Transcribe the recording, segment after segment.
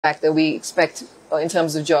fact that we expect in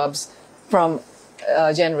terms of jobs from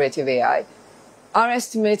generative AI. Our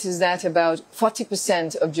estimate is that about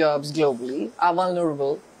 40% of jobs globally are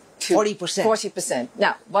vulnerable to 40%. 40%.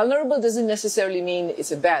 Now, vulnerable doesn't necessarily mean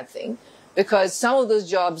it's a bad thing, because some of those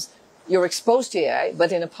jobs you're exposed to AI,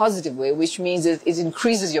 but in a positive way, which means it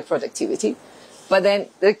increases your productivity. But then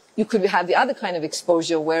you could have the other kind of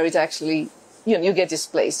exposure where it actually, you get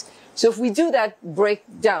displaced. So if we do that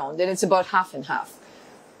breakdown, then it's about half and half.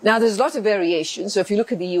 Now, there's a lot of variation. So if you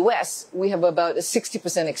look at the US, we have about a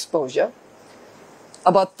 60% exposure.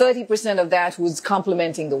 About 30% of that was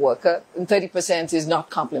complementing the worker, and 30% is not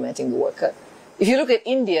complementing the worker. If you look at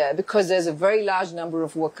India, because there's a very large number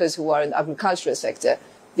of workers who are in the agricultural sector,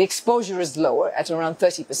 the exposure is lower at around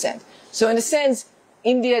 30%. So in a sense,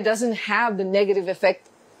 India doesn't have the negative effect,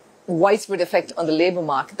 widespread effect on the labor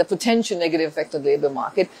market, the potential negative effect on the labor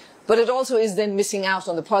market, but it also is then missing out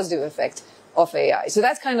on the positive effect of AI. So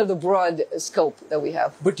that's kind of the broad scope that we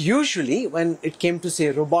have. But usually when it came to,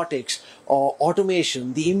 say, robotics or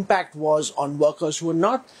automation, the impact was on workers who were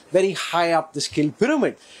not very high up the skill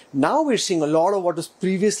pyramid. Now we're seeing a lot of what was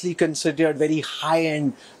previously considered very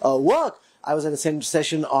high-end work. I was at a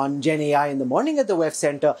session on Gen AI in the morning at the Web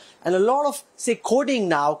Center, and a lot of, say, coding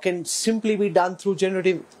now can simply be done through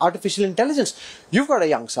generative artificial intelligence. You've got a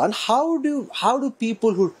young son. How do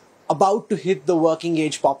people who about to hit the working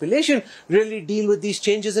age population really deal with these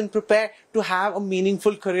changes and prepare to have a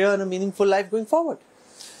meaningful career and a meaningful life going forward?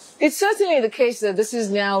 It's certainly the case that this is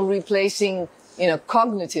now replacing,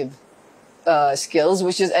 cognitive skills,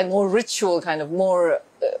 which is a more ritual kind of more,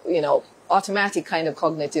 automatic kind of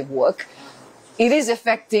cognitive work. It is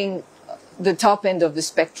affecting the top end of the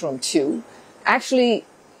spectrum too. Actually,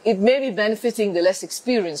 it may be benefiting the less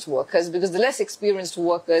experienced workers, because the less experienced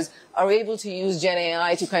workers are able to use Gen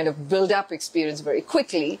AI to kind of build up experience very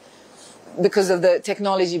quickly because of the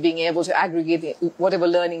technology being able to aggregate whatever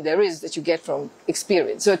learning there is that you get from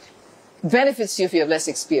experience. So it benefits you if you have less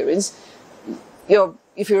experience.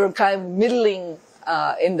 If you're kind of middling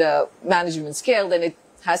in the management scale, then it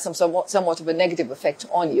has somewhat of a negative effect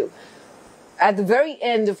on you. At the very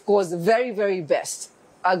end, of course, the very, very best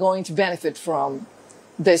are going to benefit from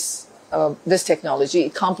this technology.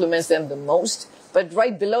 It complements them the most, but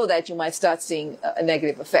right below that you might start seeing a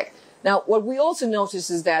negative effect. Now, what we also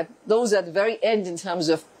notice is that those at the very end in terms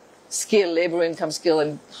of skill, labor income skill,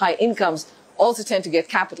 and high incomes also tend to get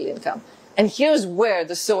capital income. And here's where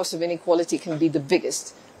the source of inequality can be the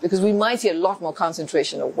biggest, because we might see a lot more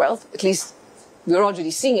concentration of wealth. At least we're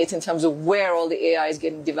already seeing it in terms of where all the AI is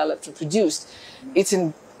getting developed and produced. It's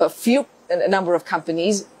in a number of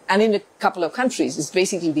companies, and in a couple of countries. It's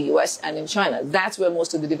basically the US and in China. That's where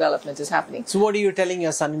most of the development is happening. So what are you telling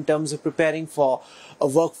your son in terms of preparing for a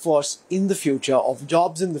workforce in the future, of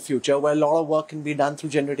jobs in the future, where a lot of work can be done through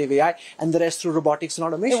generative AI and the rest through robotics and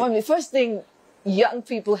automation? The first thing, young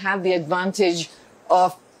people have the advantage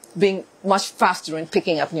of being much faster in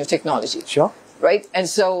picking up new technology. Sure. Right? And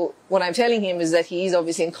so what I'm telling him is that he's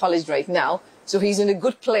obviously in college right now, so he's in a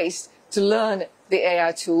good place to learn the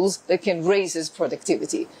AI tools that can raise his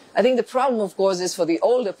productivity. I think the problem, of course, is for the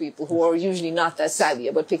older people who are usually not that savvy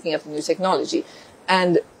about picking up new technology.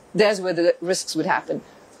 And there's where the risks would happen.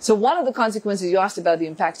 So one of the consequences you asked about the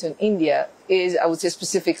impact on India is, I would say,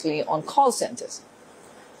 specifically on call centers.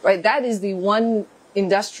 Right? That is the one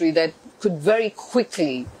industry that could very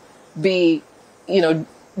quickly be,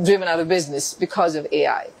 driven out of business because of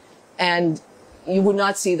AI. And you would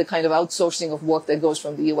not see the kind of outsourcing of work that goes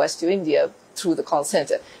from the US to India through the call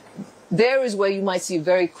center. There is where you might see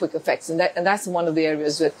very quick effects, and that's one of the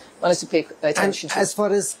areas that I want us to pay attention to. As far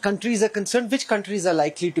as countries are concerned, which countries are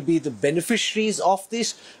likely to be the beneficiaries of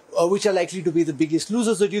this, which are likely to be the biggest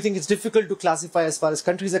losers? Or do you think it's difficult to classify as far as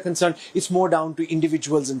countries are concerned? It's more down to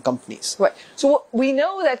individuals and companies. Right. So we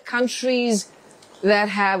know that countries that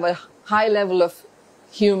have a high level of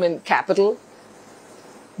human capital,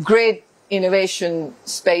 great innovation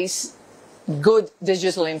space, good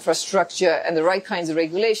digital infrastructure, and the right kinds of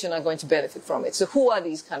regulation are going to benefit from it. So who are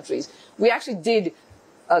these countries? We actually did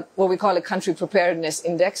what we call a country preparedness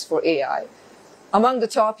index for AI. Among the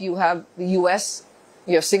top, you have the US,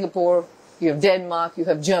 you have Singapore, you have Denmark, you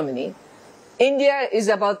have Germany. India is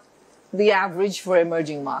about the average for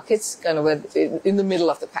emerging markets, kind of in the middle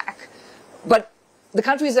of the pack. But the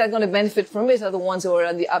countries that are going to benefit from it are the ones who are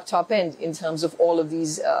on the top end in terms of all of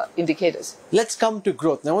these indicators. Let's come to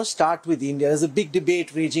growth. Now, I want to start with India. There's a big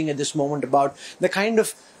debate raging at this moment about the kind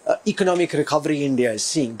of economic recovery India is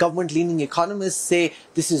seeing. Government-leaning economists say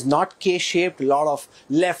this is not K-shaped. A lot of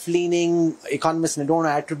left-leaning economists, and I don't want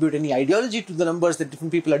to attribute any ideology to the numbers that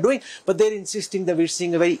different people are doing, but they're insisting that we're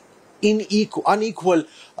seeing a very unequal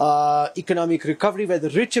economic recovery, where the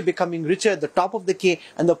rich are becoming richer at the top of the K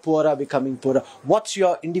and the poor are becoming poorer. What's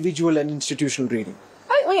your individual and institutional reading?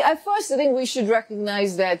 I mean, at first, I think we should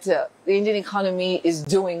recognize that the Indian economy is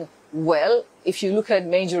doing well. If you look at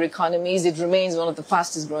major economies, it remains one of the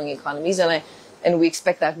fastest growing economies, and we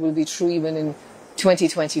expect that will be true even in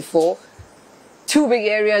 2024. Two big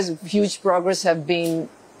areas of huge progress have been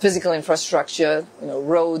physical infrastructure,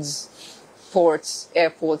 roads, ports,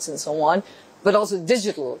 airports, and so on, but also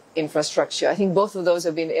digital infrastructure. I think both of those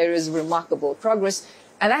have been areas of remarkable progress,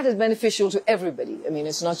 and that is beneficial to everybody. I mean,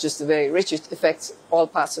 it's not just the very rich, it affects all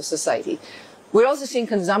parts of society. We're also seeing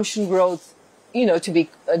consumption growth, to be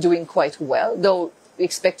doing quite well, though we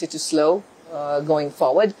expect it to slow going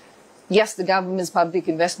forward. Yes, the government's public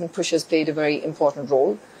investment push has played a very important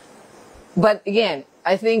role. But again,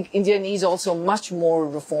 I think India needs also much more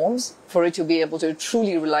reforms for it to be able to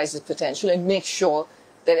truly realize its potential and make sure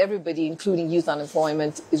that everybody, including youth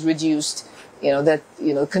unemployment, is reduced, that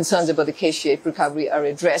concerns about the K-shaped recovery are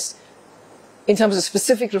addressed. In terms of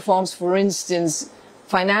specific reforms, for instance,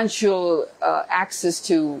 financial access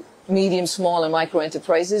to medium, small and micro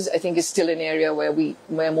enterprises, I think is still an area where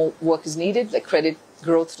more work is needed, like credit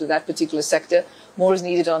growth to that particular sector. More is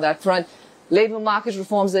needed on that front. Labor market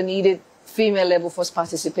reforms are needed. Female labor force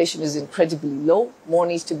participation is incredibly low. More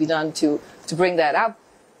needs to be done to bring that up.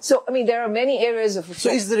 So, I mean, there are many areas of reform. So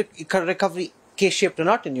is the recovery K-shaped or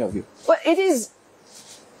not in your view? Well, it is,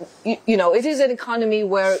 it is an economy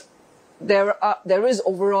where there is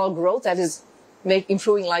overall growth that is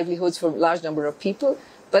improving livelihoods for a large number of people.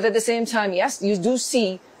 But at the same time, yes, you do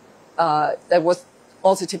see that what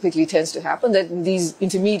also typically tends to happen, that in these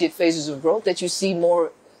intermediate phases of growth, that you see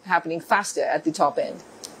more happening faster at the top end.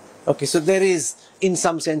 Okay, so there is, in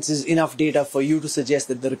some senses, enough data for you to suggest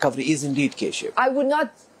that the recovery is indeed K-shaped. I would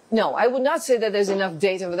not say that there's enough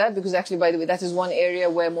data for that, because actually, by the way, that is one area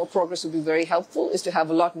where more progress would be very helpful, is to have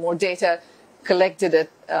a lot more data collected at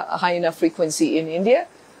a high enough frequency in India.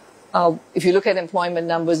 If you look at employment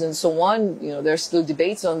numbers and so on, there are still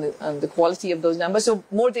debates on the quality of those numbers. So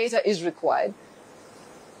more data is required.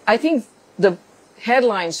 I think the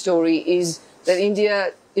headline story is that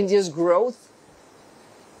India's growth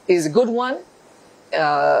is a good one.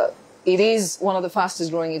 It is one of the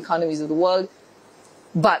fastest growing economies of the world.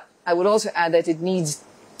 But I would also add that it needs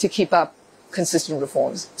to keep up consistent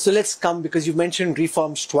reforms. So let's come, because you mentioned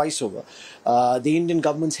reforms twice over. The Indian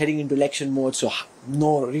government's heading into election mode, so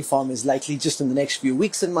no reform is likely just in the next few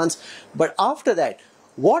weeks and months. But after that,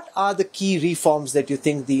 what are the key reforms that you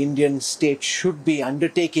think the Indian state should be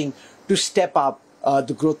undertaking to step up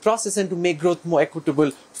the growth process and to make growth more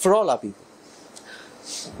equitable for all our people?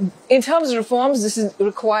 In terms of reforms, this is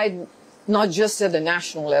required not just at the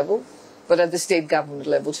national level, but at the state government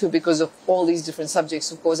level too, because of all these different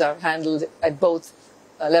subjects, of course, are handled at both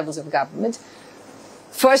levels of government.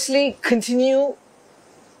 Firstly, continue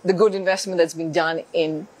the good investment that's been done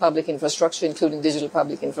in public infrastructure, including digital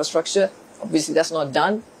public infrastructure. Obviously, that's not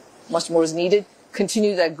done. Much more is needed.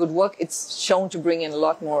 Continue that good work. It's shown to bring in a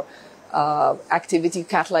lot more activity,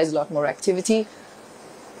 catalyze a lot more activity.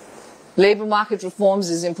 Labor market reforms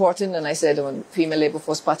is important, and I said on female labor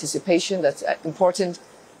force participation, that's important.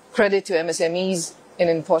 Credit to MSMEs, an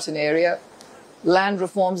important area. Land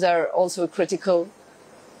reforms are also critical.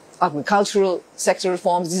 Agricultural sector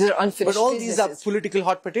reforms, these are unfinished But all businesses. these are political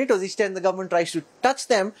hot potatoes. Each time the government tries to touch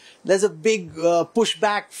them, there's a big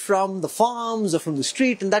pushback from the farms or from the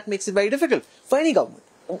street, and that makes it very difficult for any government.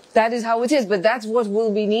 That is how it is, but that's what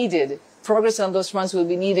will be needed. Progress on those fronts will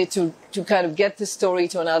be needed to kind of get the story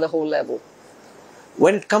to another whole level.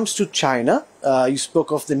 When it comes to China, you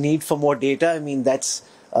spoke of the need for more data. I mean, that's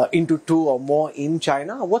into 2 or more in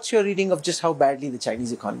China. What's your reading of just how badly the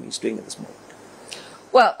Chinese economy is doing at this moment?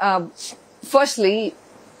 Well, firstly,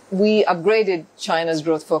 we upgraded China's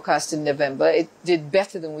growth forecast in November. It did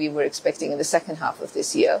better than we were expecting in the second half of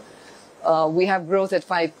this year. We have growth at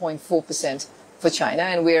 5.4% for China,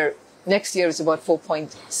 and next year it's about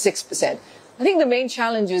 4.6%. I think the main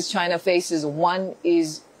challenges China faces, one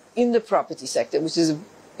is in the property sector, which is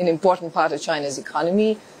an important part of China's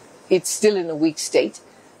economy. It's still in a weak state.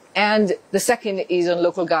 And the second is on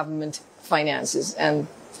local government finances and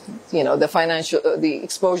the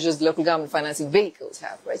exposures the local government financing vehicles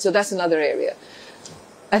have, right? So that's another area.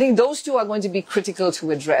 I think those two are going to be critical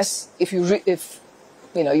to address if you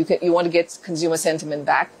want to get consumer sentiment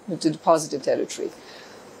back into the positive territory.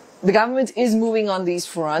 The government is moving on these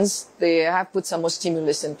fronts. They have put some more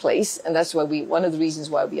stimulus in place, and that's why one of the reasons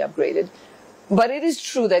why we upgraded. But it is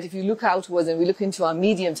true that if you look outwards and we look into our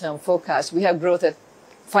medium-term forecast, we have growth at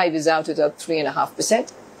 5 years out at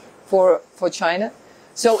 3.5% for China.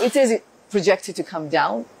 So it is projected to come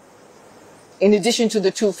down. In addition to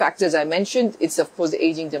the two factors I mentioned, it's of course the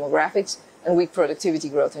aging demographics and weak productivity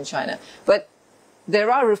growth in China. But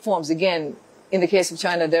there are reforms, again, in the case of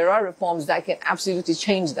China, there are reforms that can absolutely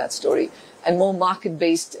change that story. And more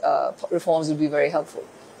market-based reforms would be very helpful.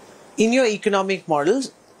 In your economic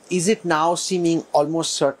models, is it now seeming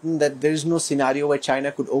almost certain that there is no scenario where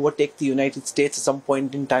China could overtake the United States at some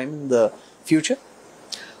point in time in the future?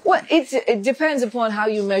 Well, it depends upon how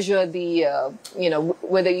you measure the,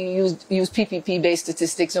 whether you use PPP-based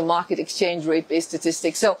statistics or market exchange rate-based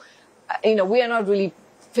statistics. So, we are not really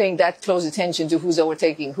paying that close attention to who's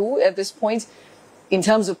overtaking who at this point. In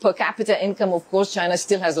terms of per capita income, of course, China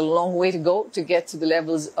still has a long way to go to get to the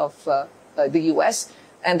levels of the US,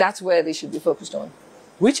 and that's where they should be focused on.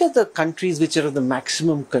 Which are the countries which are of the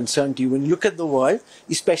maximum concern to you? When you look at the world,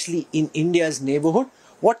 especially in India's neighborhood,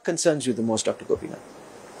 what concerns you the most, Dr. Gopinath?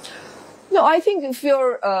 No, I think if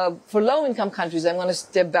you're, for low-income countries, I'm going to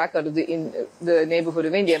step back out of the neighborhood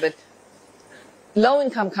of India, but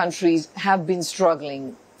low-income countries have been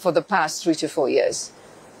struggling for the past 3 to 4 years.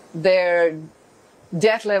 Their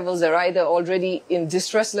debt levels are either already in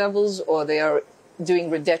distress levels or they are doing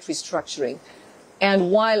debt restructuring.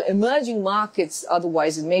 And while emerging markets,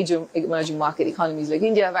 otherwise major emerging market economies like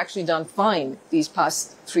India have actually done fine these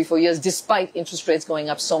past 3-4 years, despite interest rates going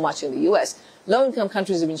up so much in the US, low-income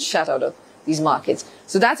countries have been shut out of these markets.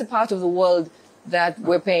 So that's a part of the world that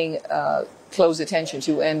we're paying close attention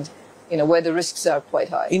to and, where the risks are quite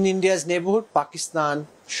high. In India's neighborhood, Pakistan,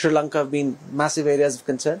 Sri Lanka have been massive areas of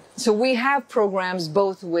concern? So we have programs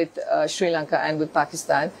both with Sri Lanka and with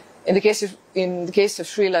Pakistan. In the case of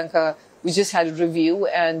Sri Lanka, we just had a review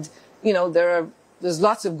and, there's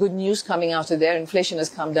lots of good news coming out of there. Inflation has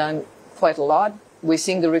come down quite a lot. We're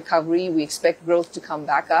seeing the recovery. We expect growth to come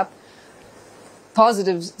back up.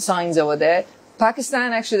 Positive signs over there.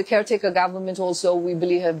 Pakistan, actually, the caretaker government also, we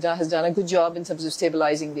believe, has done a good job in terms of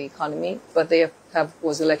stabilizing the economy, but they have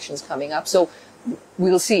elections coming up. So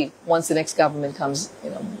we'll see once the next government comes,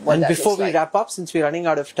 what and that before looks we like. wrap up, since we're running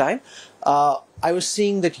out of time, I was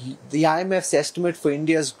seeing that the IMF's estimate for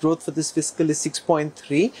India's growth for this fiscal is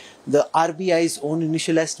 6.3. The RBI's own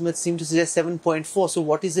initial estimates seem to suggest 7.4. So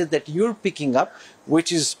what is it that you're picking up,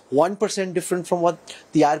 which is 1% different from what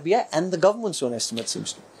the RBI and the government's own estimate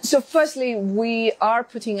seems to be? So firstly, we are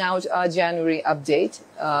putting out our January update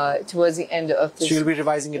towards the end of this, so you'll be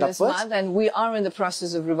revising it upwards? month, and we are in the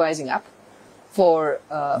process of revising up for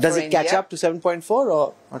Does it India. catch up to 7.4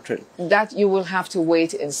 or not really? That you will have to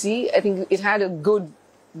wait and see. I think it had a good,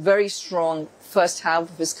 very strong first half of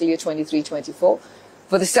fiscal year 23-24.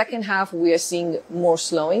 For the second half, we are seeing more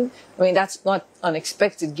slowing. I mean, that's not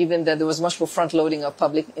unexpected given that there was much more front loading of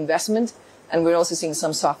public investment. And we're also seeing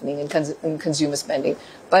some softening in consumer spending.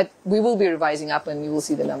 But we will be revising up and you will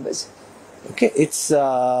see the numbers. Okay, it's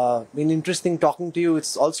been interesting talking to you.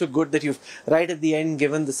 It's also good that you've, right at the end,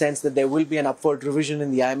 given the sense that there will be an upward revision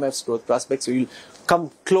in the IMF's growth prospects. So you'll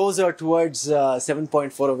come closer towards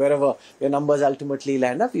 7.4 or wherever your numbers ultimately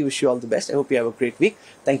land up. We wish you all the best. I hope you have a great week.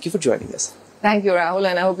 Thank you for joining us. Thank you, Rahul,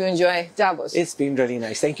 and I hope you enjoy Davos. It's been really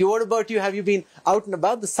nice. Thank you. What about you? Have you been out and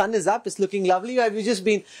about? The sun is up. It's looking lovely. Or have you just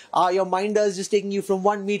been, your minders just taking you from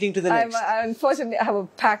one meeting to the next? Unfortunately, I have a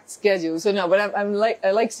packed schedule. So no, but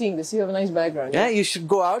I like seeing this. You have a nice background. Yeah, you should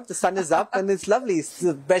go out. The sun is up and it's lovely. It's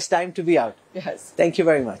the best time to be out. Yes. Thank you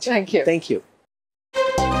very much. Thank you. Thank you.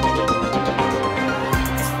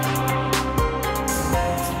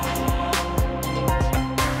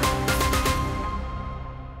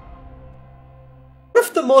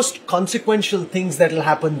 One of the most consequential things that will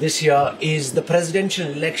happen this year is the presidential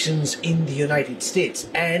elections in the United States.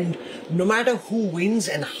 And no matter who wins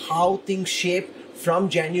and how things shape from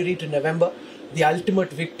January to November, the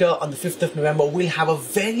ultimate victor on the 5th of November will have a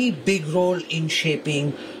very big role in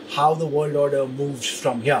shaping how the world order moves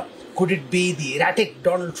from here. Could it be the erratic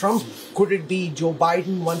Donald Trump? Could it be Joe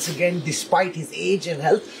Biden once again, despite his age and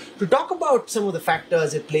health? To talk about some of the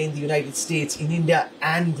factors at play in the United States, in India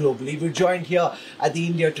and globally, we're joined here at the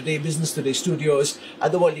India Today, Business Today studios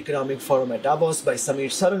at the World Economic Forum at Davos by Samir,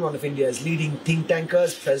 Saran, one of India's leading think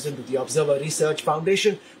tankers, president of the Observer Research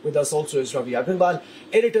Foundation. With us also is Ravi,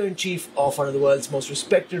 editor-in-chief of one of the world's most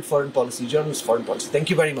respected foreign policy journals, Foreign Policy. Thank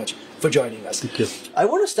you very much for joining us. Thank you. I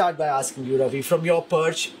want to start by asking you, Ravi, from your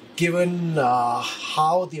perch, given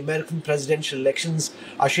how the American presidential elections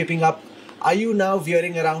are shaping up, are you now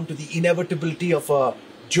veering around to the inevitability of a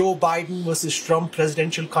Joe Biden versus Trump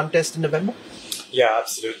presidential contest in November? Yeah,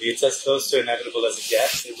 absolutely. It's as close to inevitable as it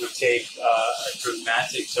gets. It would take a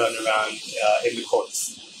dramatic turnaround in the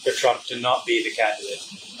courts for Trump to not be the candidate.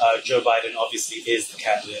 Joe Biden obviously is the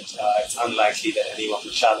candidate. It's unlikely that anyone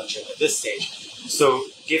would challenge him at this stage. So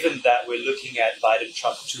given that we're looking at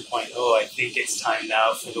Biden-Trump 2.0, I think it's time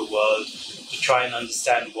now for the world to try and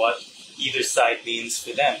understand what either side means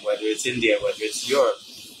for them, whether it's India, whether it's Europe.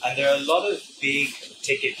 And there are a lot of big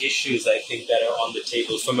ticket issues, I think, that are on the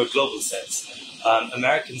table from a global sense.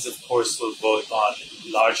 Americans, of course, will vote on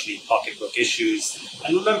largely pocketbook issues.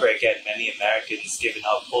 And remember, again, many Americans, given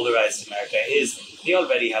how polarized America is, they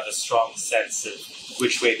already have a strong sense of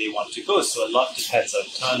which way they want to go. So a lot depends on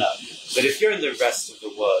turnout. But if you're in the rest of the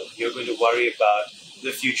world, you're going to worry about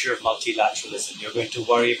the future of multilateralism. You're going to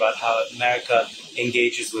worry about how America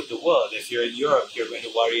engages with the world. If you're in Europe, you're going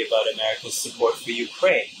to worry about America's support for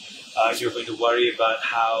Ukraine. You're going to worry about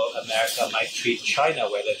how America might treat China,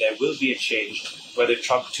 whether there will be a change, whether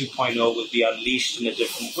Trump 2.0 will be unleashed in a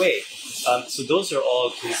different way. So those are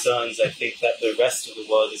all concerns, I think, that the rest of the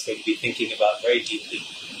world is going to be thinking about very deeply.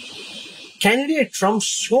 Candidate Trump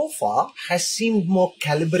so far has seemed more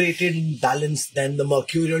calibrated and balanced than the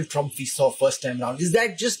mercurial Trump we saw first time around. Is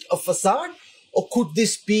that just a facade? Or could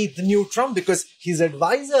this be the new Trump? Because his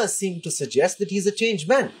advisors seem to suggest that he's a changed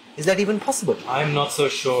man. Is that even possible? I'm not so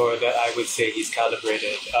sure that I would say he's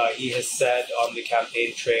calibrated. He has said on the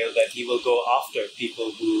campaign trail that he will go after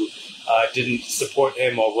people who didn't support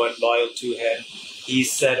him or weren't loyal to him. He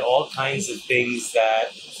said all kinds of things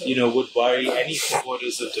that, would worry any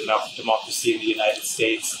supporters of democracy in the United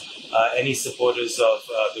States, any supporters of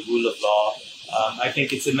the rule of law. I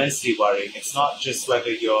think it's immensely worrying. It's not just whether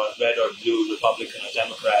you're red or blue, Republican or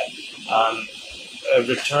Democrat. A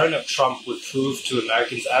return of Trump would prove to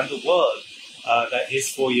Americans and the world that his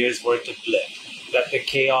 4 years weren't a blip, that the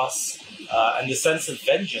chaos and the sense of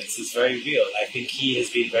vengeance is very real. I think he has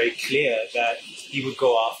been very clear that he would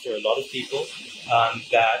go after a lot of people,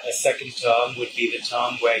 that a second term would be the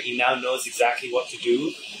term where he now knows exactly what to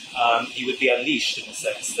do. He would be unleashed in a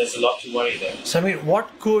sense. There's a lot to worry there. Samir,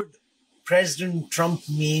 what could President Trump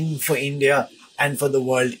mean for India and for the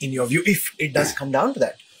world, in your view, if it does come down to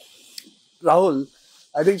that? Rahul,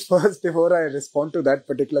 I think first, before I respond to that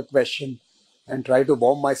particular question and try to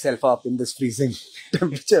warm myself up in this freezing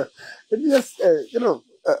temperature, let me just,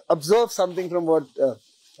 observe something from what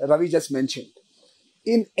Ravi just mentioned.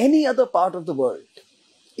 In any other part of the world,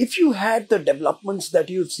 if you had the developments that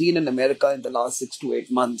you've seen in America in the last 6 to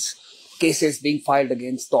 8 months, cases being filed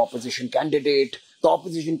against the opposition candidate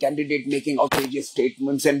making outrageous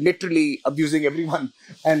statements and literally abusing everyone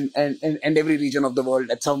and every region of the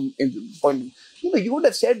world at some point, you would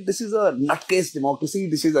have said this is a nutcase democracy,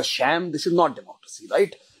 this is a sham, this is not democracy,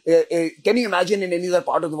 right? Can you imagine in any other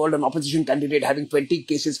part of the world an opposition candidate having 20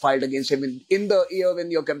 cases filed against him in the year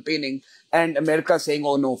when you're campaigning and America saying,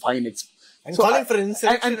 oh no, fine, it's... And so calling for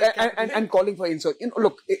insurrection. And calling for insurrection.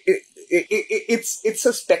 Look, it's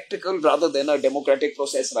a spectacle rather than a democratic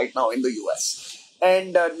process right now in the US.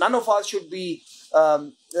 And none of us should be,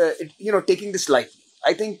 taking this lightly.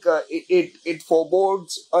 I think it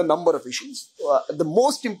forebodes a number of issues. The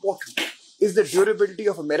most important is the durability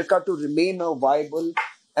of America to remain a viable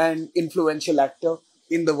and influential actor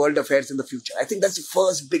in the world affairs in the future. I think that's the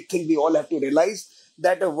first big thing we all have to realize,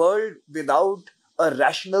 that a world without a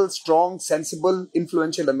rational, strong, sensible,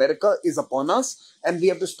 influential America is upon us, and we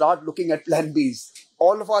have to start looking at plan Bs.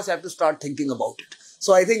 All of us have to start thinking about it.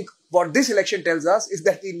 So I think what this election tells us is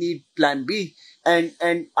that we need plan B, and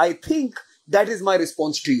I think that is my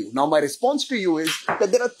response to you. Now, my response to you is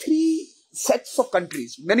that there are 3 sets of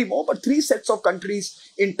countries, many more, but 3 sets of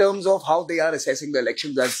countries in terms of how they are assessing the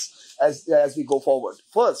elections as we go forward.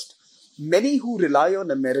 First, many who rely on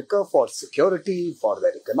America for security, for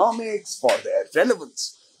their economics, for their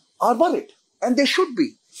relevance, are worried, and they should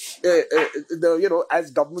be.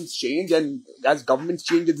 As governments change, and as governments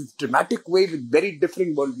change in this dramatic way with very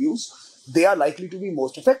differing worldviews, they are likely to be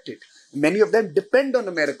most affected. Many of them depend on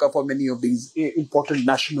America for many of these important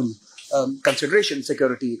national considerations,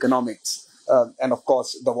 security, economics, and of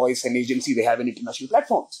course the voice and agency they have in international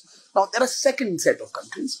platforms. Now, there are a second set of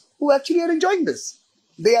countries who actually are enjoying this.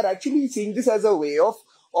 They are actually seeing this as a way of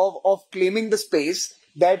claiming the space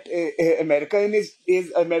that America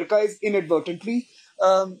is inadvertently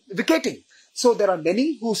vacating. So there are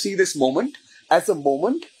many who see this moment as a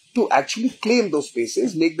moment to actually claim those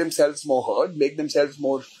spaces, make themselves more heard, make themselves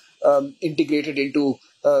more integrated into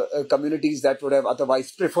communities that would have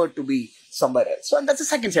otherwise preferred to be somewhere else. So, and that's the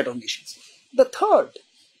second set of nations. The third,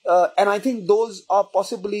 and I think those are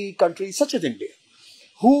possibly countries such as India,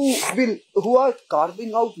 who are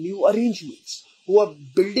carving out new arrangements, who are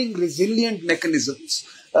building resilient mechanisms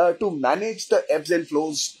to manage the ebbs and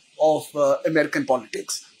flows of American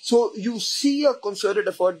politics, So you see a concerted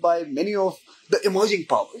effort by many of the emerging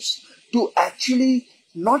powers to actually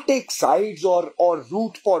not take sides or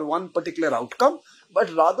root for one particular outcome,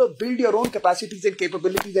 but rather build your own capacities and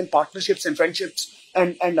capabilities and partnerships and friendships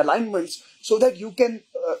and alignments so that you can,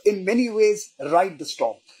 in many ways, ride the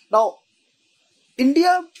storm. Now,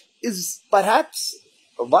 India is perhaps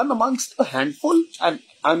one amongst a handful, and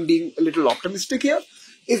I'm being a little optimistic here,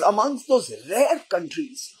 is amongst those rare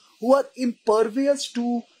countries who are impervious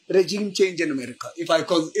to regime change in America. If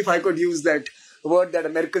I could use that word that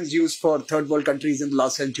Americans used for third world countries in the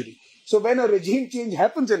last century. So when a regime change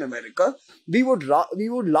happens in America, we would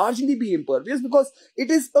largely be impervious because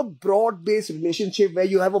it is a broad-based relationship where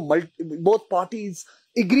you have both parties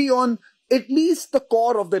agree on at least the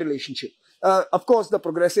core of the relationship. Of course, the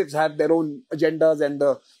progressives have their own agendas, and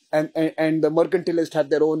the mercantilists have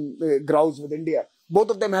their own grouse with India. Both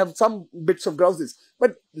of them have some bits of grouses,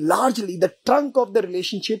 but largely the trunk of the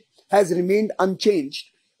relationship has remained unchanged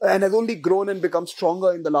and has only grown and become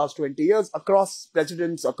stronger in the last 20 years across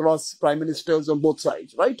presidents, across prime ministers on both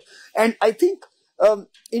sides, right? And I think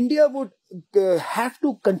India would have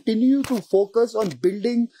to continue to focus on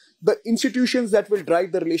building the institutions that will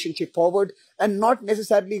drive the relationship forward and not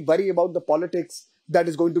necessarily worry about the politics that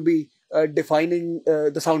is going to be defining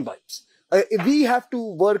the sound bites. We have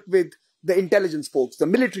to work with the intelligence folks, the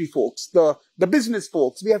military folks, the business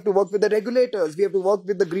folks. We have to work with the regulators. We have to work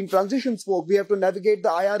with the green transitions folks. We have to navigate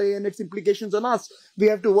the IRA and its implications on us. We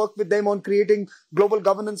have to work with them on creating global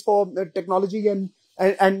governance for technology and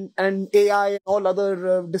AI and all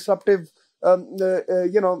other disruptive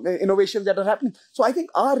innovations that are happening. So I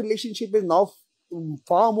think our relationship is now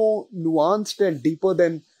far more nuanced and deeper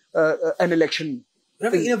than an election.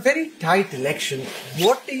 Ravi, in a very tight election,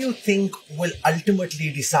 what do you think will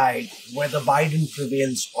ultimately decide whether Biden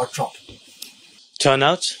prevails or Trump?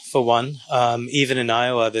 Turnout, for one. Even in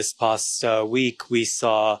Iowa this past week, we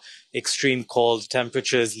saw extreme cold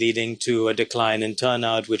temperatures leading to a decline in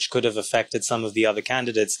turnout, which could have affected some of the other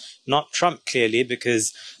candidates. Not Trump, clearly,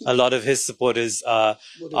 because a lot of his supporters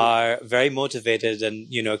are very motivated and,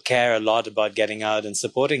 care a lot about getting out and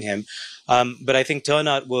supporting him. But I think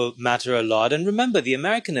turnout will matter a lot. And remember, the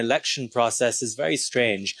American election process is very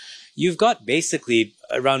strange. You've got basically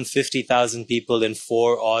around 50,000 people in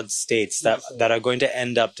 4 odd states that are going to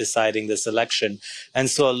end up deciding this election. And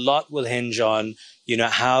so a lot will hinge on,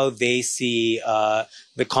 how they see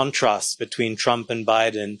the contrast between Trump and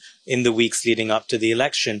Biden in the weeks leading up to the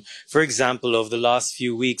election. For example, over the last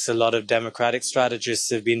few weeks, a lot of Democratic strategists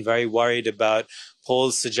have been very worried about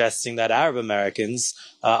polls suggesting that Arab Americans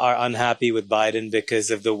are unhappy with Biden because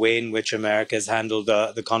of the way in which America has handled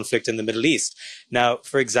the conflict in the Middle East. Now,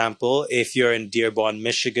 for example, if you're in Dearborn,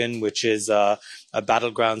 Michigan, which is a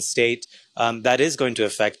battleground state, that is going to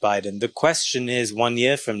affect Biden. The question is, 1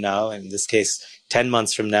 year from now, in this case, 10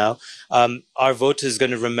 months from now, are voters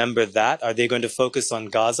going to remember that? Are they going to focus on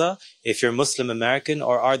Gaza if you're Muslim American,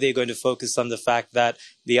 or are they going to focus on the fact that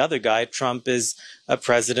the other guy, Trump, is a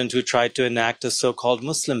president who tried to enact a so-called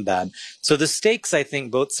Muslim ban? So the stakes, I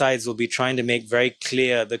think both sides will be trying to make very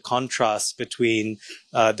clear the contrast between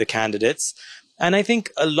the candidates. And I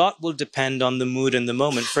think a lot will depend on the mood and the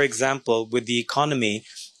moment. For example, with the economy,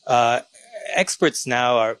 experts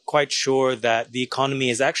now are quite sure that the economy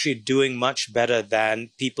is actually doing much better than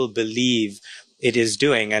people believe it is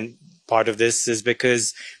doing. And part of this is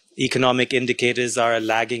because economic indicators are a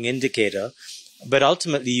lagging indicator. But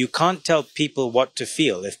ultimately, you can't tell people what to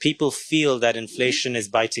feel. If people feel that inflation is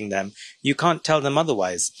biting them, you can't tell them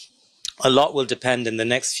otherwise. A lot will depend in the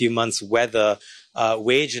next few months whether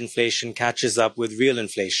wage inflation catches up with real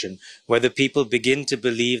inflation, whether people begin to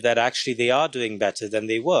believe that actually they are doing better than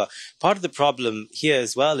they were. Part of the problem here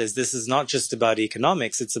as well is this is not just about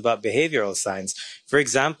economics, it's about behavioral science. For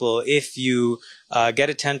example, if you get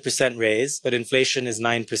a 10% raise, but inflation is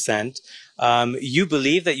 9%, you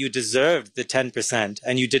believe that you deserved the 10%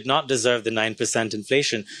 and you did not deserve the 9%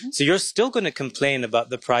 inflation. So you're still going to complain about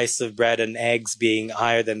the price of bread and eggs being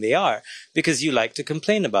higher than they are because you like to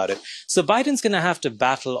complain about it. So Biden's going to have to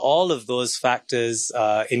battle all of those factors,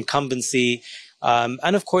 incumbency,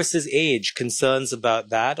 and of course his age, concerns about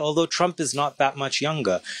that, although Trump is not that much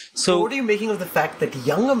younger. So what are you making of the fact that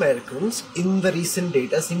young Americans in the recent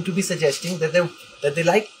data seem to be suggesting that they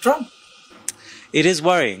like Trump? It is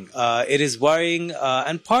worrying. It is worrying.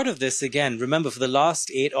 And part of this, again, remember, for the last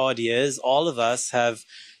 8 odd years, all of us have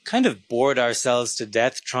kind of bored ourselves to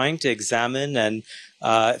death trying to examine and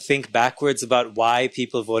think backwards about why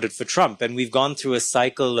people voted for Trump. And we've gone through a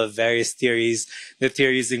cycle of various theories. The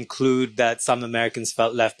theories include that some Americans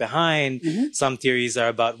felt left behind. Some theories are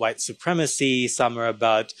about white supremacy. Some are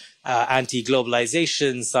about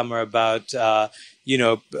anti-globalization. Some are about,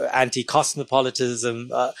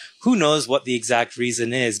 anti-cosmopolitanism. Who knows what the exact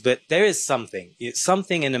reason is, but there is something.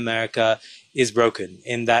 Something in America is broken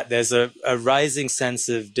in that there's a rising sense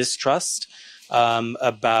of distrust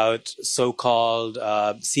about so-called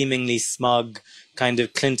seemingly smug kind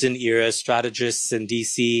of Clinton-era strategists in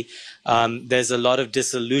DC. There's a lot of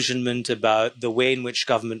disillusionment about the way in which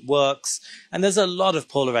government works. And there's a lot of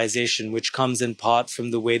polarization, which comes in part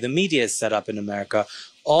from the way the media is set up in America.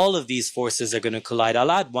 All of these forces are going to collide.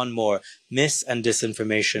 I'll add one more, mis and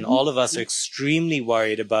disinformation. All of us are extremely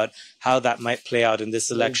worried about how that might play out in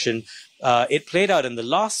this election. It played out in the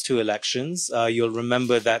last two elections. You'll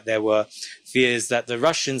remember that there were fears that the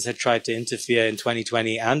Russians had tried to interfere in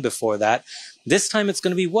 2020 and before that. This time it's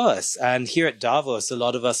going to be worse. And here at Davos, a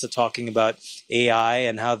lot of us are talking about AI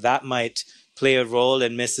and how that might play a role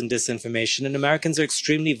in mis and disinformation. And Americans are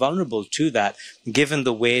extremely vulnerable to that, given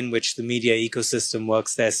the way in which the media ecosystem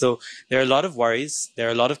works there. So there are a lot of worries. There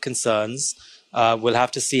are a lot of concerns. We'll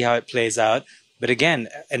have to see how it plays out. But again,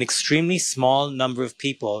 an extremely small number of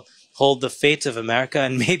people hold the fate of America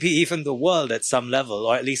and maybe even the world at some level,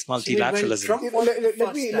 or at least multilateralism.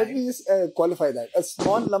 Let me just qualify that. A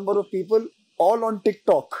small number of people all on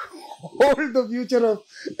TikTok hold the future of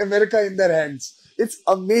America in their hands. It's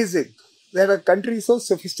amazing that a country so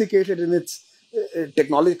sophisticated in its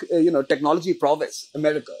technology prowess,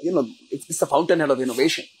 America, it's the fountainhead of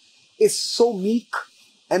innovation, is so meek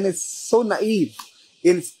and is so naive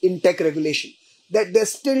in tech regulation that they're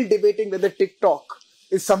still debating whether TikTok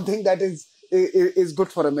is something that is good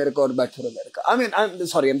for America or bad for America. I mean,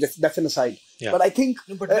 that's an aside. Yeah. But I think...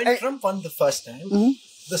 But when Trump won the first time,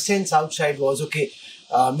 the sense outside was,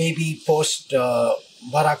 maybe post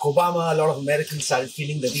Barack Obama, a lot of Americans started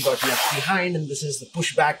feeling that we got left behind and this is the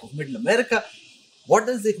pushback of middle America. What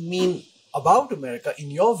does it mean about America, in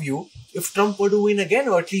your view, if Trump were to win again,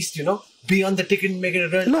 or at least, be on the ticket and make it a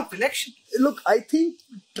real tough election? Look, I think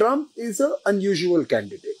Trump is an unusual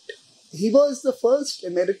candidate. He was the first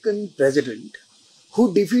American president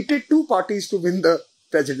who defeated two parties to win the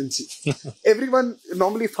presidency. Everyone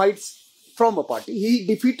normally fights from a party. He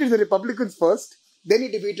defeated the Republicans first, then he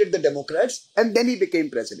defeated the Democrats, and then he became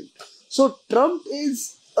president. So Trump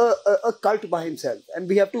is a cult by himself, and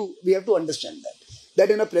we have to understand that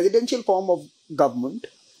in a presidential form of government,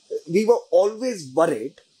 we were always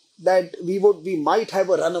worried that we might have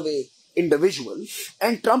a runaway individual,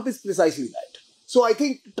 and Trump is precisely that. So I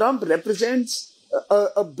think Trump represents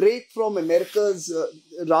a break from America's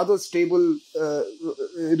rather stable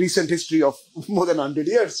recent history of more than 100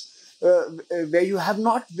 years, where you have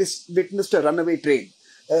not witnessed a runaway train,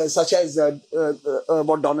 such as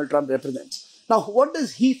what Donald Trump represents. Now, what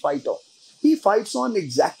does he fight on? He fights on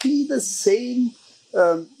exactly the same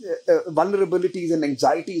vulnerabilities and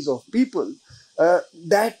anxieties of people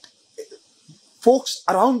that folks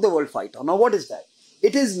around the world fight on. Now, what is that?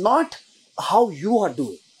 It is not how you are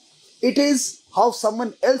doing. It is how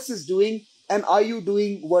someone else is doing, and are you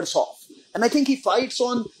doing worse off? And I think he fights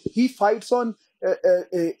on the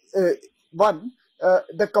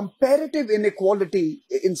comparative inequality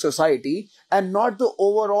in society and not the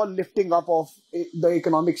overall lifting up of the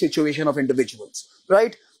economic situation of individuals,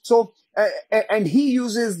 right? So, and he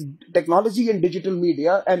uses technology and digital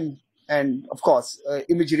media and of course,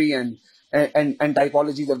 imagery and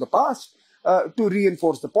typologies of the past to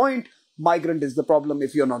reinforce the point. Migrant is the problem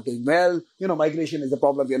if you're not doing well. Migration is the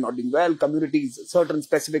problem if you're not doing well. Communities, certain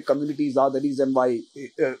specific communities are the reason why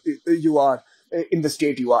you are in the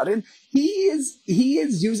state you are in. He is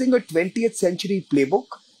using a 20th century playbook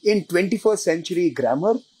in 21st century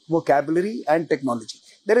grammar, vocabulary, and technology.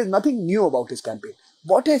 There is nothing new about his campaign.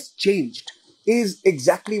 What has changed is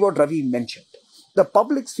exactly what Ravi mentioned. The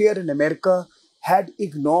public sphere in America had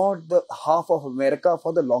ignored the half of America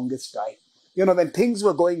for the longest time. When things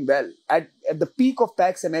were going well, at the peak of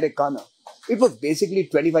Pax Americana, it was basically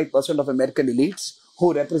 25% of American elites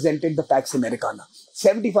who represented the Pax Americana.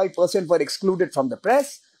 75% were excluded from the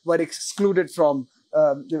press, were excluded from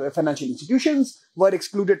financial institutions, were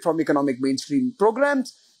excluded from economic mainstream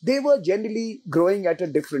programs. They were generally growing at a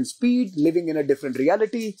different speed, living in a different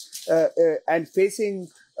reality, and facing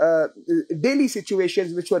daily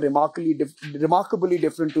situations which were remarkably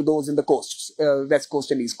different to those in the coasts, West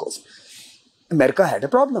Coast and East Coast. America had a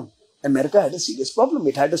problem. America had a serious problem.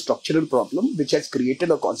 It had a structural problem which has created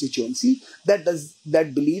a constituency that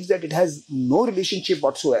believes that it has no relationship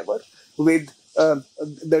whatsoever with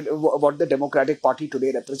what the Democratic Party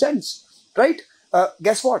today represents. Right?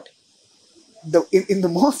 Guess what? In the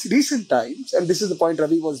most recent times, and this is the point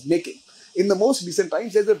Ravi was making, in the most recent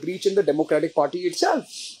times, there's a breach in the Democratic Party itself.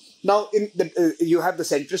 Now, you have the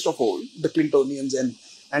centrists of old, the Clintonians,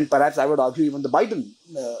 and perhaps I would argue even the Biden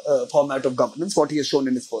format of governance, what he has shown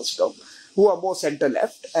in his first term, who are more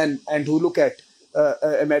center-left and who look at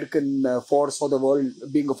American force for the world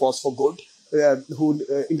being a force for good,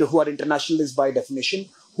 who are internationalists by definition,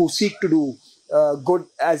 who seek to do good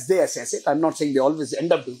as they assess it. I'm not saying they always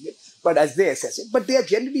end up doing it, but as they assess it. But they are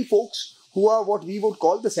generally folks who are what we would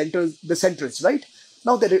call the centrists, right?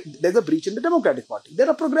 Now, there's a breach in the Democratic Party. There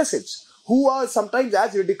are progressives who are sometimes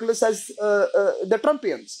as ridiculous as the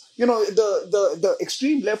Trumpians. You know, the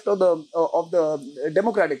extreme left of the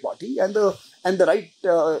Democratic Party and the right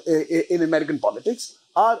in American politics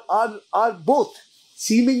are both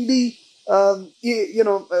seemingly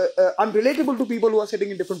unrelatable to people who are sitting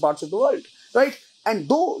in different parts of the world, right? And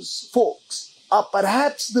those folks are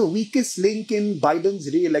perhaps the weakest link in Biden's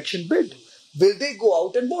re-election bid. Will they go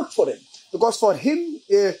out and vote for him? Because for him,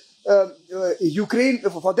 Ukraine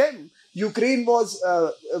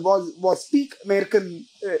was peak American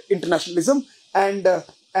internationalism, and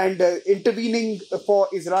intervening for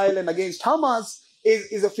Israel and against Hamas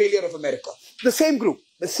is a failure of America. The same group,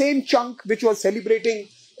 the same chunk which was celebrating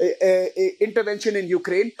intervention in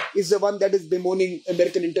Ukraine is the one that is bemoaning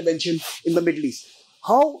American intervention in the Middle East.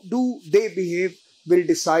 How do they behave will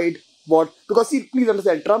decide what, because see, please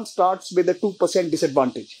understand, Trump starts with a 2%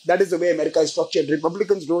 disadvantage. That is the way America is structured.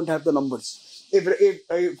 Republicans don't have the numbers.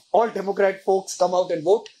 If all Democrat folks come out and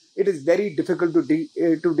vote, it is very difficult to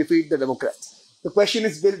defeat the Democrats. The question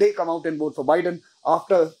is, will they come out and vote for Biden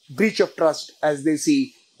after breach of trust, as they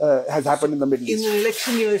see has happened in the Middle East? In an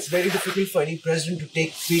election year, it's very difficult for any president to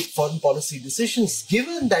take big foreign policy decisions.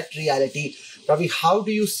 Given that reality, Ravi, how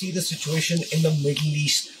do you see the situation in the Middle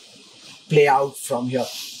East play out from here?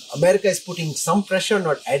 America is putting some pressure,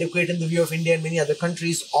 not adequate in the view of India and many other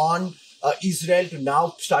countries, on Israel to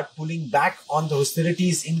now start pulling back on the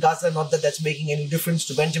hostilities in Gaza. Not that that's making any difference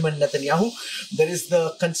to Benjamin Netanyahu. There is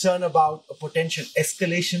the concern about a potential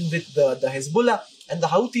escalation with the Hezbollah and the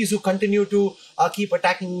Houthis, who continue to keep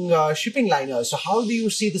attacking shipping liners. So how do you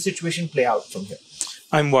see the situation play out from here?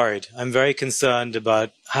 I'm worried. I'm very concerned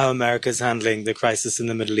about how America is handling the crisis in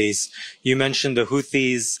the Middle East. You mentioned the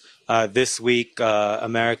Houthis. This week,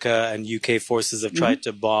 America and UK forces have tried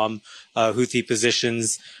to bomb Houthi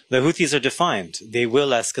positions. The Houthis are defiant. They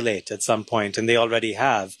will escalate at some point, and they already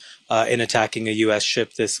have in attacking a US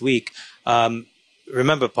ship this week.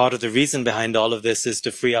 Remember, part of the reason behind all of this is to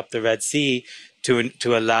free up the Red Sea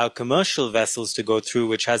to allow commercial vessels to go through,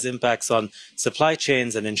 which has impacts on supply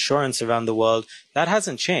chains and insurance around the world. That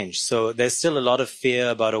hasn't changed. So there's still a lot of fear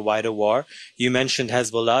about a wider war. You mentioned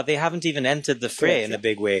Hezbollah. They haven't even entered the fray in a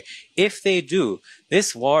big way. If they do,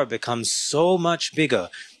 this war becomes so much bigger,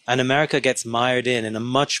 and America gets mired in a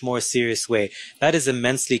much more serious way. That is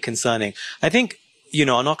immensely concerning. I think,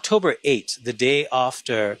 on October 8th, the day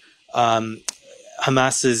after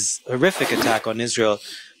Hamas's horrific attack on Israel,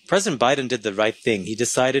 President Biden did the right thing. He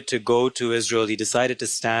decided to go to Israel. He decided to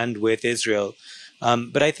stand with Israel.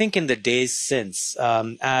 But I think in the days since,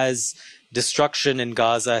 as destruction in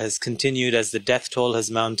Gaza has continued, as the death toll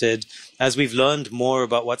has mounted, as we've learned more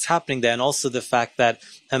about what's happening there, and also the fact that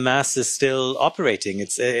Hamas is still operating.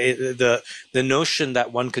 It's the notion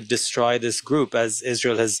that one could destroy this group, as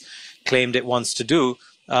Israel has claimed it wants to do,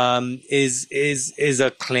 is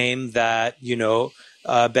a claim that,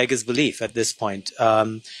 beggars belief at this point.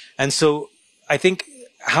 And so I think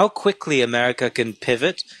how quickly America can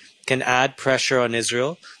pivot, can add pressure on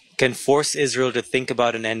Israel, can force Israel to think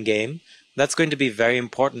about an end game, that's going to be very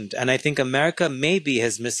important. And I think America maybe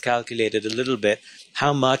has miscalculated a little bit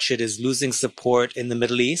how much it is losing support in the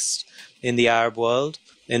Middle East, in the Arab world,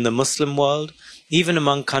 in the Muslim world, even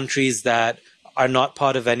among countries that are not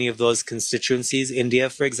part of any of those constituencies. India,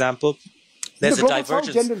 for example. There's a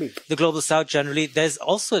divergence. The global South generally. There's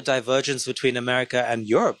also a divergence between America and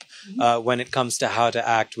Europe when it comes to how to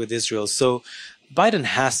act with Israel. So Biden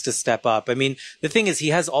has to step up. I mean, the thing is, he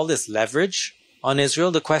has all this leverage on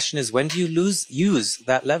Israel. The question is, when do you use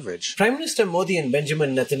that leverage? Prime Minister Modi and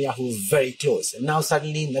Benjamin Netanyahu are very close. And now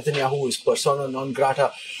suddenly Netanyahu is persona non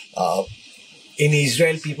grata. In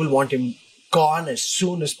Israel, people want him gone as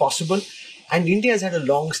soon as possible. And India has had a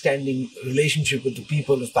long-standing relationship with the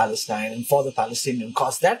people of Palestine and for the Palestinian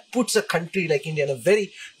cause. That puts a country like India in a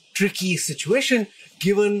very tricky situation.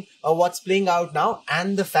 given what's playing out now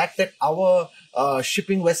and the fact that our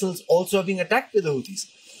shipping vessels also are being attacked by the Houthis?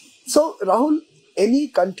 So, Rahul, any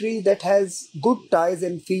country that has good ties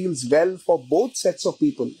and feels well for both sets of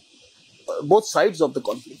people, both sides of the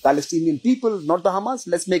conflict, Palestinian people, not the Hamas.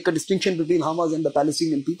 Let's make a distinction between Hamas and the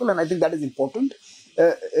Palestinian people, and I think that is important.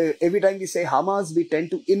 Every time we say Hamas, we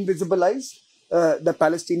tend to invisibilize the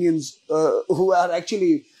Palestinians who are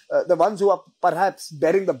actually the ones who are perhaps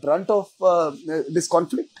bearing the brunt of this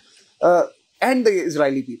conflict, and the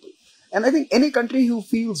Israeli people. And I think any country who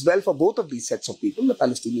feels well for both of these sets of people, the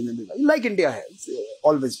Palestinian and the Israeli, like India has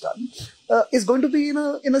always done, is going to be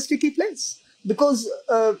in a sticky place. Because,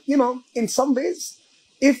 in some ways,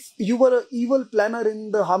 if you were an evil planner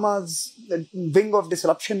in the Hamas wing of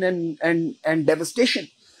disruption and devastation,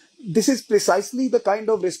 this is precisely the kind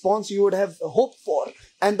of response you would have hoped for,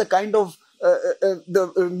 and the kind of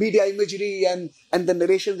the media imagery and the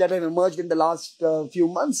narrations that have emerged in the last few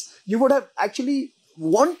months. You would have actually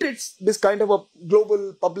wanted this kind of a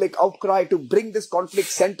global public outcry to bring this conflict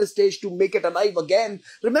center stage, to make it alive again.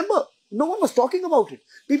 Remember, no one was talking about it.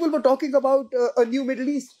 People were talking about a new Middle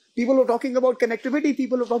East. People were talking about connectivity.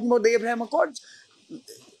 People were talking about the Abraham Accords.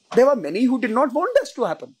 There were many who did not want this to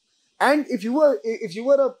happen. And if you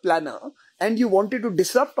were a planner and you wanted to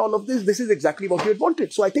disrupt all of this, this is exactly what you had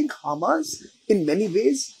wanted. So I think Hamas, in many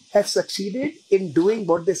ways, have succeeded in doing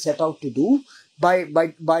what they set out to do by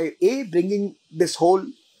bringing this whole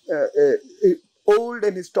old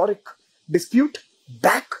and historic dispute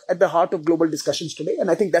back at the heart of global discussions today. And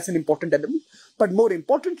I think that's an important element. But more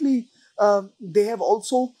importantly, they have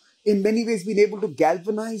also, in many ways, been able to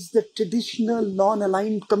galvanize the traditional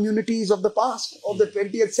non-aligned communities of the past, of the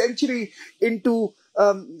 20th century, into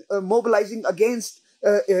mobilizing against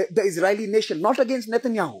the Israeli nation, not against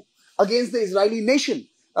Netanyahu, against the Israeli nation.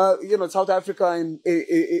 South Africa in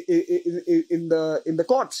the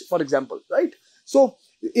courts, for example, right? So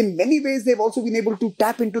in many ways, they've also been able to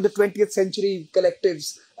tap into the 20th century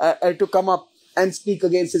collectives to come up and speak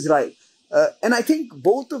against Israel. And I think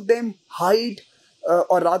both of them hide,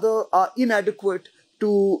 or rather are inadequate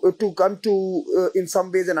to come to, in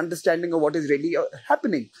some ways, an understanding of what is really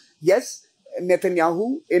happening. Yes,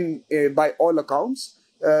 Netanyahu, by all accounts,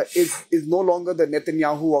 is no longer the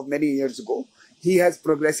Netanyahu of many years ago. He has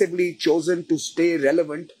progressively chosen to stay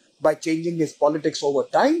relevant by changing his politics over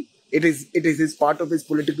time. It is his part of his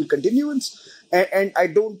political continuance. And I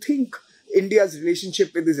don't think India's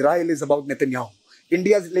relationship with Israel is about Netanyahu.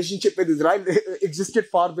 India's relationship with Israel existed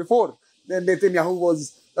far before Netanyahu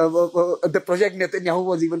was, the project Netanyahu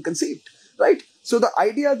was even conceived, right? So the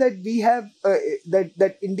idea that we have,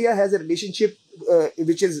 that India has a relationship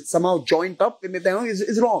which is somehow joined up with Netanyahu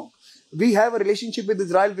is wrong. We have a relationship with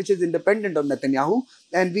Israel which is independent of Netanyahu,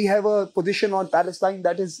 and we have a position on Palestine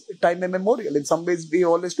that is time immemorial. In some ways, we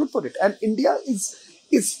always stood for it. And India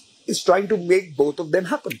is trying to make both of them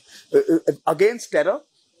happen, against terror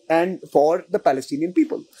and for the Palestinian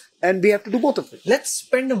people. And we have to do both of it. Let's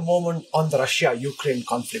spend a moment on the Russia-Ukraine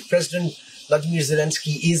conflict. President Vladimir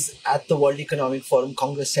Zelensky is at the World Economic Forum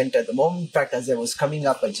Congress Center at the moment. In fact, as I was coming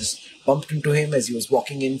up, I just bumped into him as he was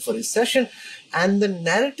walking in for his session. And the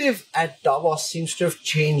narrative at Davos seems to have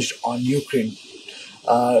changed on Ukraine.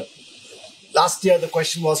 Last year, the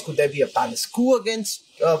question was, could there be a palace coup against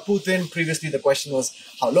Putin? Previously, the question was,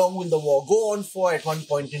 how long will the war go on for? At one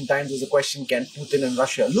point in time, there was a question, can Putin and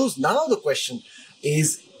Russia lose? Now the question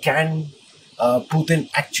is, can Putin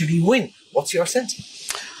actually win? What's your sense?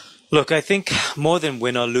 Look, I think more than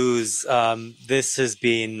win or lose, this has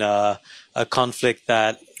been a conflict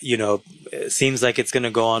that, seems like it's going to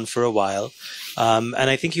go on for a while. And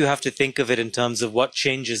I think you have to think of it in terms of what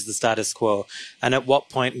changes the status quo, and at what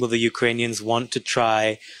point will the Ukrainians want to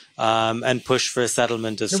try and push for a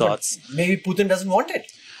settlement of sorts. Maybe Putin doesn't want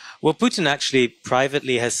it. Well, Putin actually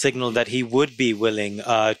privately has signaled that he would be willing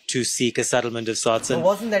to seek a settlement of sorts. So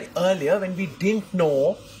wasn't that earlier when we didn't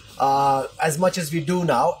know as much as we do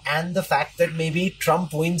now, and the fact that maybe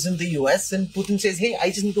Trump wins in the US and Putin says, hey, I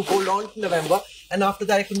just need to hold on to November, and after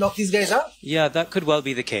that I can knock these guys out? Yeah, that could well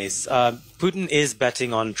be the case. Putin is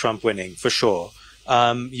betting on Trump winning, for sure.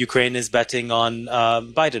 Ukraine is betting on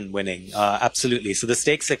Biden winning, absolutely. So the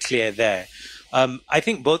stakes are clear there. I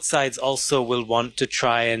think both sides also will want to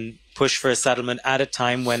try and push for a settlement at a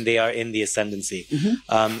time when they are in the ascendancy.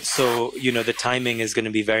 Mm-hmm. So, the timing is going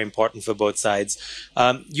to be very important for both sides.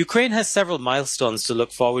 Ukraine has several milestones to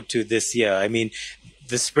look forward to this year. I mean,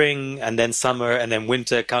 the spring and then summer and then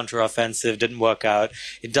winter counteroffensive didn't work out.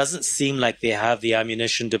 It doesn't seem like they have the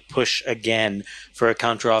ammunition to push again for a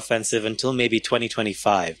counteroffensive until maybe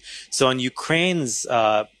 2025. So on Ukraine's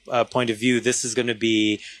point of view, this is going to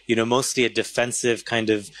be, mostly a defensive kind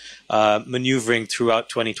of maneuvering throughout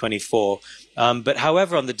 2024. But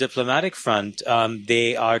however, on the diplomatic front,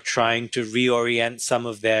 they are trying to reorient some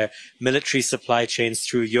of their military supply chains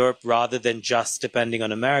through Europe rather than just depending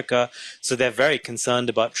on America. So they're very concerned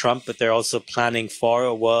about Trump, but they're also planning for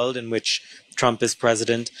a world in which Trump is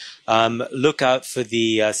president. Look out for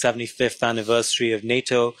the 75th anniversary of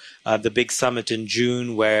NATO, the big summit in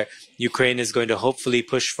June, where Ukraine is going to hopefully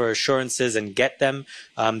push for assurances and get them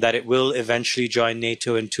that it will eventually join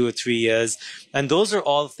NATO in 2 or 3 years. And those are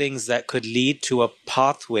all things that could lead to a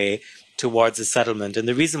pathway towards a settlement. And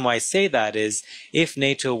the reason why I say that is if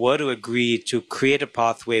NATO were to agree to create a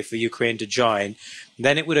pathway for Ukraine to join,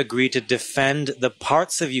 then it would agree to defend the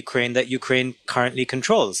parts of Ukraine that Ukraine currently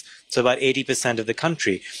controls. So about 80% of the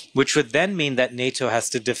country, which would then mean that NATO has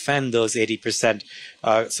to defend those 80%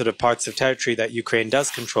 sort of parts of territory that Ukraine does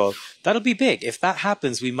control. That'll be big. If that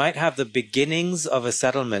happens, we might have the beginnings of a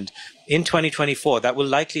settlement in 2024. That will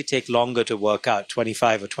likely take longer to work out,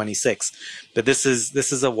 25 or 26. But this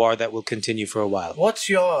is a war that will continue for a while. What's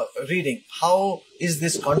your reading? How is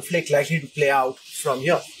this conflict likely to play out from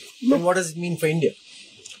here? And what does it mean for India?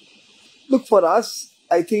 Look, for us,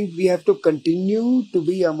 I think we have to continue to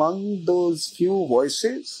be among those few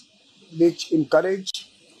voices which encourage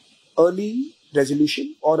early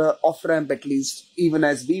resolution or an off-ramp at least, even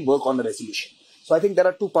as we work on the resolution. So I think there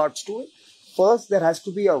are two parts to it. First, there has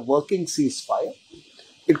to be a working ceasefire.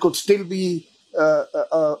 It could still be,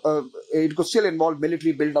 it could still involve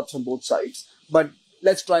military build-ups on both sides, but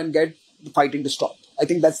let's try and get the fighting to stop. I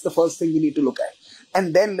think that's the first thing we need to look at.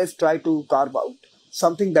 And then let's try to carve out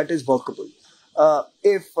something that is workable.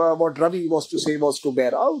 If what Ravi was to say was to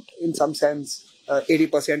bear out, in some sense,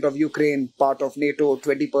 80% of Ukraine, part of NATO,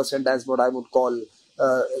 20% as what I would call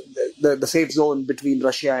the safe zone between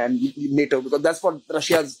Russia and NATO, because that's what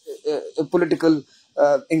Russia's political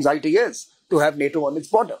anxiety is, to have NATO on its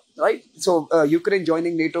border, right? So Ukraine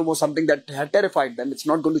joining NATO was something that had terrified them. It's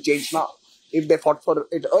not going to change now. If they fought for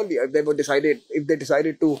it earlier, if they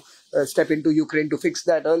decided to step into Ukraine to fix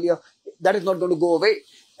that earlier, that is not going to go away.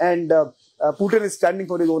 And Putin is standing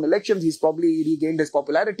for his own elections. He's probably regained his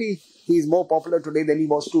popularity. He's more popular today than he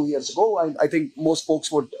was 2 years ago. I think most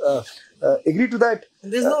folks would agree to that.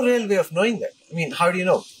 There's no real way of knowing that. I mean, how do you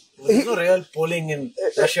know? There's no real polling in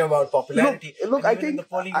Russia about popularity. Look, I think, in the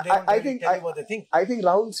polling, they don't really tell you what they think. I think,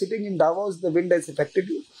 Rahul, sitting in Davos, the wind has affected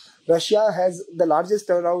you. Russia has the largest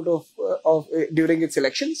turnout of during its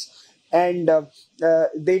elections, and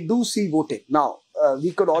they do see voting now.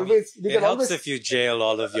 We could always. It helps if you jail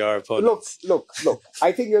all of your opponents. Look.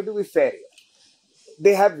 I think you have to be fair here.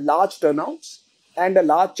 They have large turnouts, and a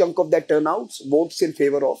large chunk of that turnouts votes in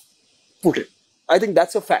favor of Putin. I think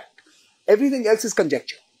that's a fact. Everything else is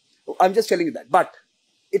conjecture. I'm just telling you that. But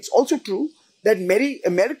it's also true that many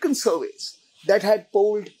American surveys that had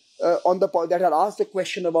polled that had asked a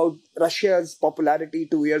question about Russia's popularity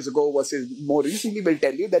 2 years ago versus more recently will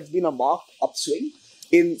tell you there's been a marked upswing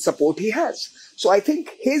in support he has. So I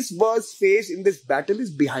think his worst phase in this battle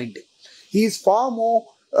is behind him. He is far more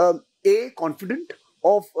confident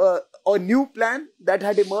of a new plan that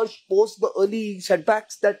had emerged post the early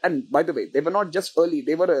setbacks and by the way, they were not just early,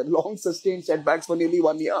 they were long sustained setbacks for nearly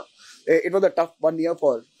 1 year. It was a tough 1 year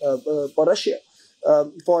for Russia.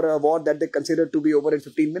 For a war that they considered to be over in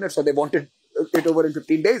 15 minutes, so they wanted it over in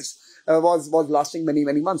 15 days, was lasting many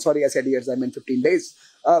months. Sorry, I said years, I meant 15 days.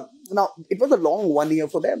 Now, it was a long 1 year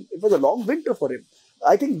for them. It was a long winter for him.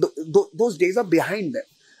 I think those days are behind them.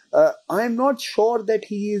 I am not sure that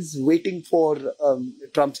he is waiting for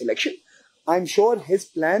Trump's election. I'm sure his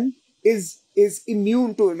plan is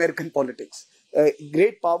immune to American politics.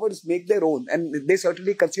 Great powers make their own, and they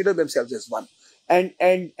certainly consider themselves as one. And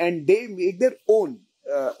they make their own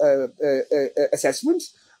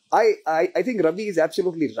assessments. I think Ravi is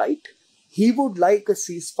absolutely right. He would like a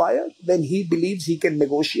ceasefire when he believes he can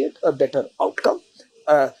negotiate a better outcome.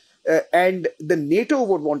 And the NATO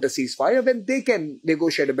would want a ceasefire when they can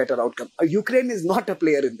negotiate a better outcome. Ukraine is not a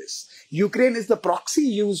player in this. Ukraine is the proxy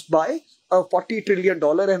used by a $40 trillion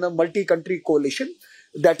and a multi-country coalition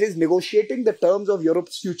that is negotiating the terms of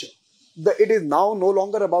Europe's future. It is now no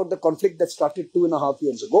longer about the conflict that started 2.5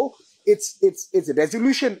 years ago. Its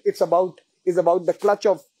resolution is about the clutch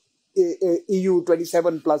of EU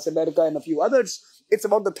 27 plus America and a few others. It's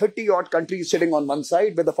about the 30-odd countries sitting on one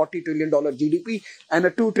side with a $40 trillion GDP and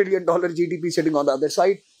a $2 trillion GDP sitting on the other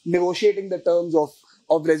side, negotiating the terms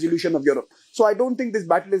of resolution of Europe. So I don't think this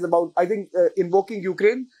battle is about, I think invoking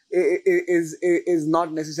Ukraine is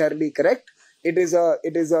not necessarily correct. It is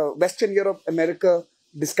a Western Europe, America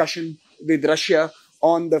discussion with Russia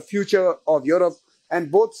on the future of Europe. And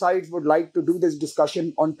both sides would like to do this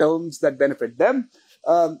discussion on terms that benefit them.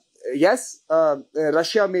 Yes,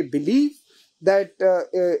 Russia may believe that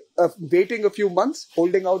waiting a few months,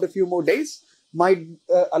 holding out a few more days might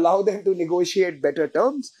allow them to negotiate better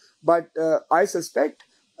terms. But I suspect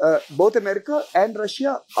both America and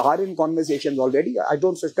Russia are in conversations already. I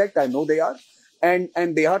don't suspect, I know they are.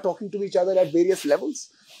 And they are talking to each other at various levels.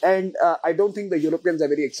 And I don't think the Europeans are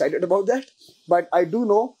very excited about that. But I do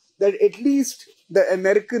know that at least the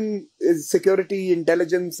American security,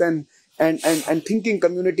 intelligence, and thinking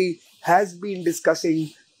community has been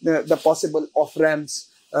discussing the possible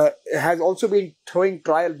off-ramps, has also been throwing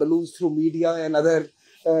trial balloons through media and other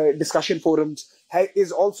discussion forums,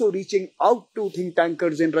 is also reaching out to think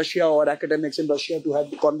tankers in Russia or academics in Russia to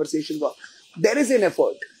have conversations. There is an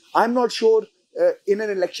effort. I'm not sure in an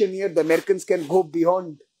election year the Americans can go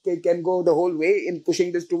beyond, can go the whole way in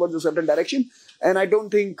pushing this towards a certain direction. And I don't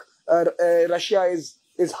think Russia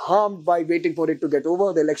is harmed by waiting for it to get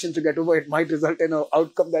over, the elections to get over. It might result in an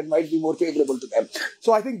outcome that might be more favorable to them.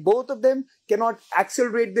 So I think both of them cannot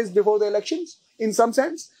accelerate this before the elections in some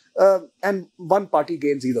sense. And one party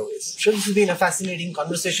gains either ways. Sure, this has been a fascinating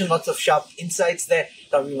conversation. Lots of sharp insights there.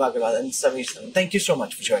 Ravi Agrawal and Samir, thank you so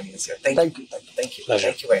much for joining us here. Thank you.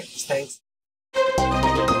 Pleasure. Thank you very much.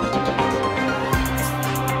 Thanks.